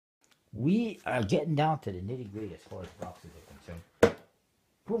We are getting down to the nitty gritty as far as boxes are concerned.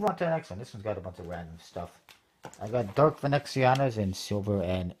 Move on to the next one. This one's got a bunch of random stuff. I got Dark Venexianas in silver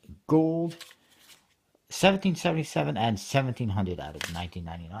and gold. 1777 and 1700 out of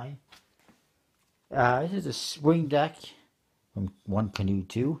 1999. This is a swing deck from One Canoe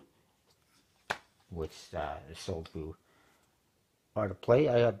 2, which is sold through Art of Play.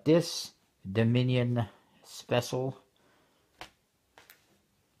 I got this Dominion Special.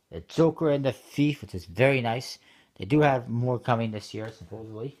 The Joker and the Thief, which is very nice. They do have more coming this year,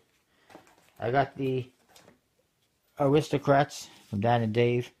 supposedly. I got the Aristocrats from Dan and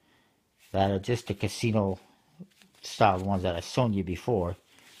Dave that are just the casino style ones that I've shown you before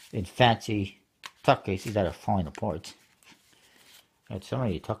in fancy tuck cases that are falling apart. There's so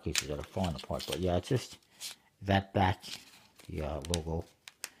many tuck cases that are falling apart, but yeah, it's just that back, the logo.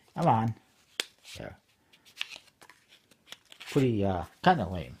 Come on. There. Pretty, kind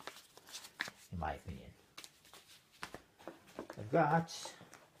of lame, in my opinion. I've got,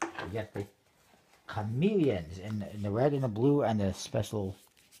 we got the Chameleons in the red and the blue and the special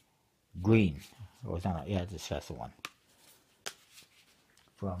green. Or it's not, yeah, it's a special one.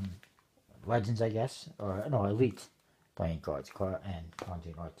 From Legends, I guess, or no, Elite playing cards, and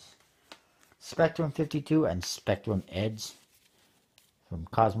Conjuring Arts. Spectrum 52 and Spectrum Edge from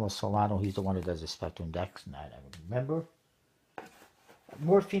Cosmos Solano. He's the one who does the Spectrum decks, and I remember.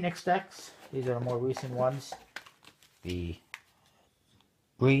 More Phoenix decks. These are the more recent ones. The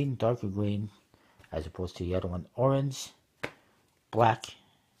green, darker green, as opposed to the other one, orange, black,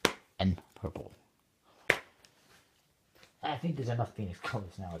 and purple. I think there's enough Phoenix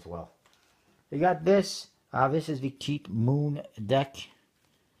colors now as well. We got this. This is the Keep Moon deck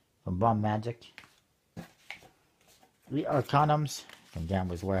from Bomb Magic. The Arcanums from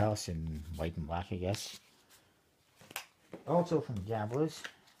Gambler's Warehouse in white and black, I guess. Also from Gamblers.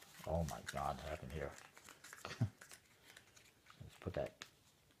 Oh my god, what happened here? Let's put that.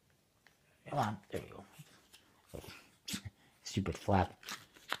 Come on, there we go. Stupid flap.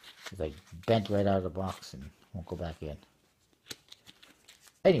 It's like bent right out of the box and won't go back in.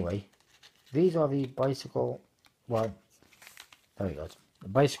 Anyway, these are the bicycle, well, there we go. The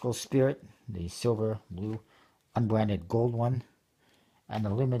Bicycle Spirit, the silver, blue, unbranded gold one, and the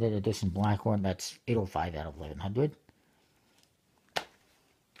limited edition black one, that's 805 out of 1100.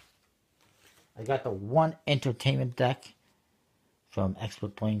 I got the One Entertainment deck from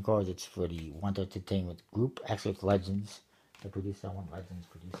Expert Playing Cards. It's for the One Entertainment group. Actually, it's Legends. They produce that one. Legends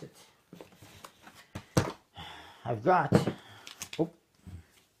produce it. I've got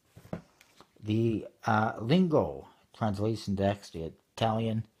the Lingo translation decks, the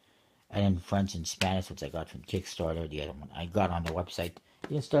Italian and then French and Spanish, which I got from Kickstarter. The other one I got on the website.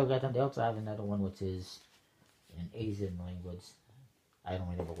 You can still get them. They also have another one which is in Asian language. I don't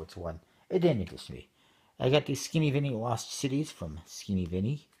remember which one. It didn't interest me. I got the Skinny Vinny Lost Cities from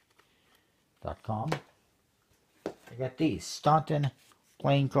skinnyvinny.com. I got these Staunton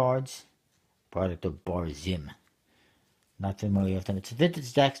playing cards, product of Barzim. Not familiar with them. It's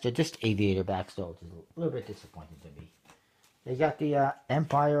vintage decks. They're just aviator backs, though. It's a little bit disappointing to me. They got the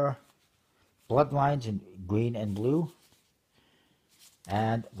Empire Bloodlines in green and blue.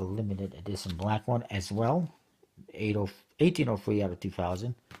 And the limited edition black one as well. 1803 out of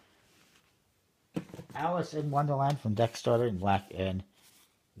 2000. Alice in Wonderland from Deckstarter in black and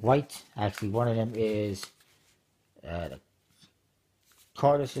white. Actually, one of them is the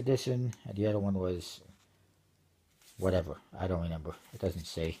Cardis edition, and the other one was whatever. I don't remember. It doesn't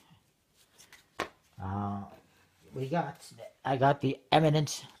say. I got the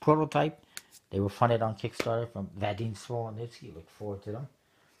Eminence prototype. They were funded on Kickstarter from Vadim Smolenitsky. Look forward to them.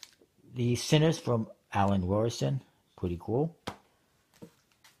 The Sinners from Alan Rorison. Pretty cool.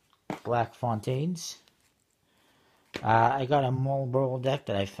 Black Fontaines. I got a Marlboro deck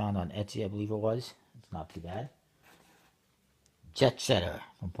that I found on Etsy, I believe it was. It's not too bad. Jet Setter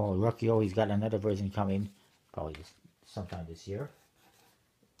from Paul Rucchio. He's got another version coming, probably sometime this year.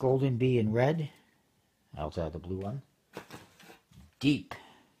 Golden Bee in red. I also have the blue one. Deep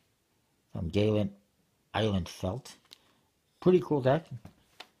from Galen Island Felt. Pretty cool deck.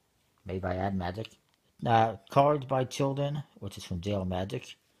 Made by Ad Magic. Cards by Children, which is from Jail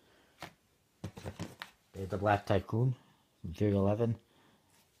Magic. There's the Black Tycoon from Fury 11.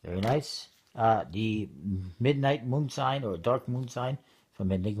 Very nice. The Midnight Moonsign or Dark Moonsign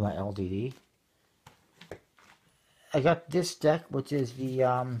from Enigma LTD. I got this deck, which is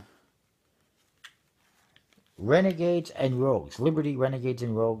the Renegades and Rogues. Liberty, Renegades,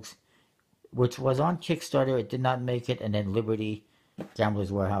 and Rogues, which was on Kickstarter. It did not make it, and then Liberty,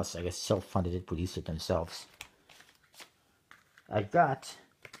 Gambler's Warehouse, I guess, self-funded it, produced it themselves. I got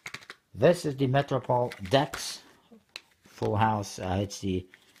This is the Metropole Dex Full House. It's the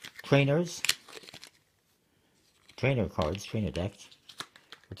trainer cards, trainer deck,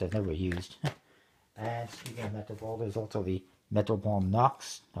 which I've never used. And speaking of Metropole, there's also the Metropole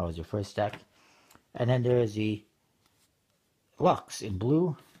Nox. That was your first deck. And then there's the Lux in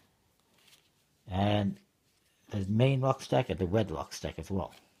blue. And the main Lux deck and the red Lux deck as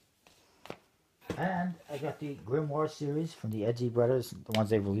well. And I got the Grimoire series from the Edgy Brothers, the ones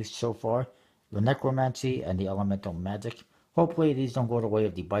they've released so far. The Necromancy and the Elemental Magic. Hopefully these don't go the way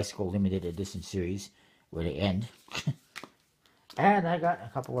of the Bicycle Limited Edition series, where they end. And I got a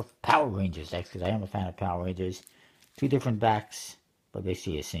couple of Power Rangers decks, because I am a fan of Power Rangers. Two different backs, but they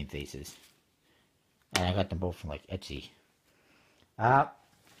see the same faces. And I got them both from like Etsy. Let's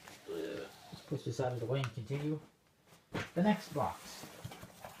push this out of the way and continue. The next box.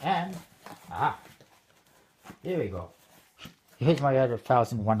 And, here we go. Here's my other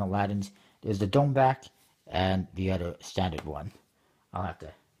 1001 Aladdins. There's the dome back and the other standard one. I'll have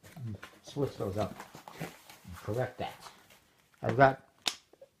to switch those up and correct that. I've got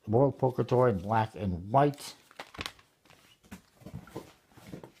World Poker Tour in black and white.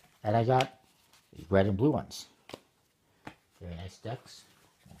 And I got these red and blue ones. Very nice decks.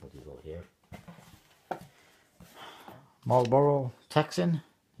 I'll put these over here. Marlboro Texan.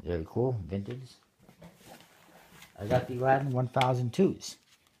 Very cool. Vintage. I got the Aladdin 1002s.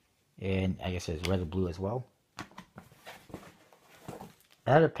 And I guess there's red and blue as well.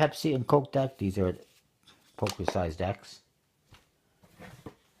 I had a Pepsi and Coke deck. These are poker size decks.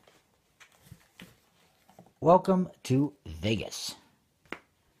 Welcome to Vegas.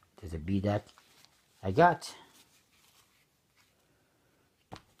 There's a B deck. I got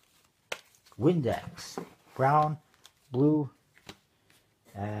Windex. Brown, blue,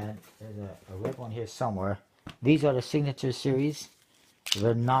 and there's a red one here somewhere. These are the Signature Series.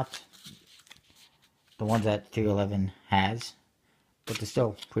 They're not the ones that 311 has, but they're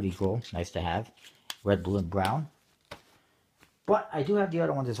still pretty cool. Nice to have. Red, blue, and brown. But I do have the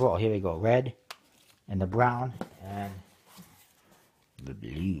other ones as well. Here we go. Red, and the brown, and the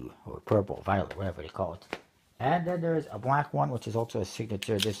blue, or purple, violet, whatever they call it. And then there's a black one, which is also a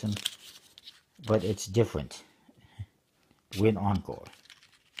Signature Edition, but it's different. Win Encore.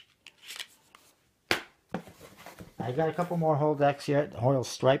 I got a couple more Hoyle decks here. The Hoyle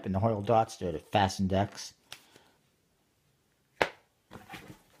Stripe and the Hoyle Dots. They're the Fasten decks.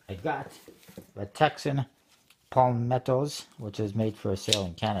 I got the Texan Palmettos, which is made for sale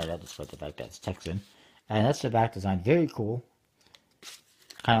in Canada, despite the fact that it's Texan. And that's the back design. Very cool.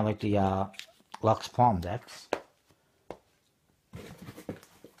 Kind of like the Lux Palm decks.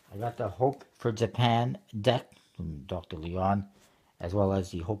 I got the Hope for Japan deck from Dr. Leon, as well as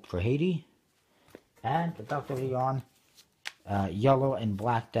the Hope for Haiti. And the Dr. Leon yellow and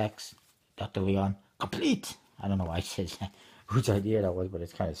black decks. Dr. Leon complete. I don't know why I said whose idea that was, but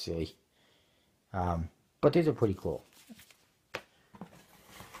it's kind of silly. But these are pretty cool.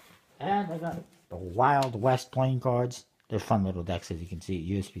 And I got the Wild West playing cards. They're fun little decks, as you can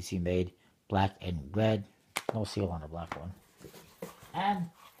see. USB-C made, black and red. No seal on the black one. And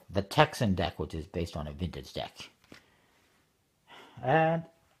the Texan deck, which is based on a vintage deck. And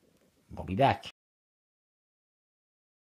we'll be back.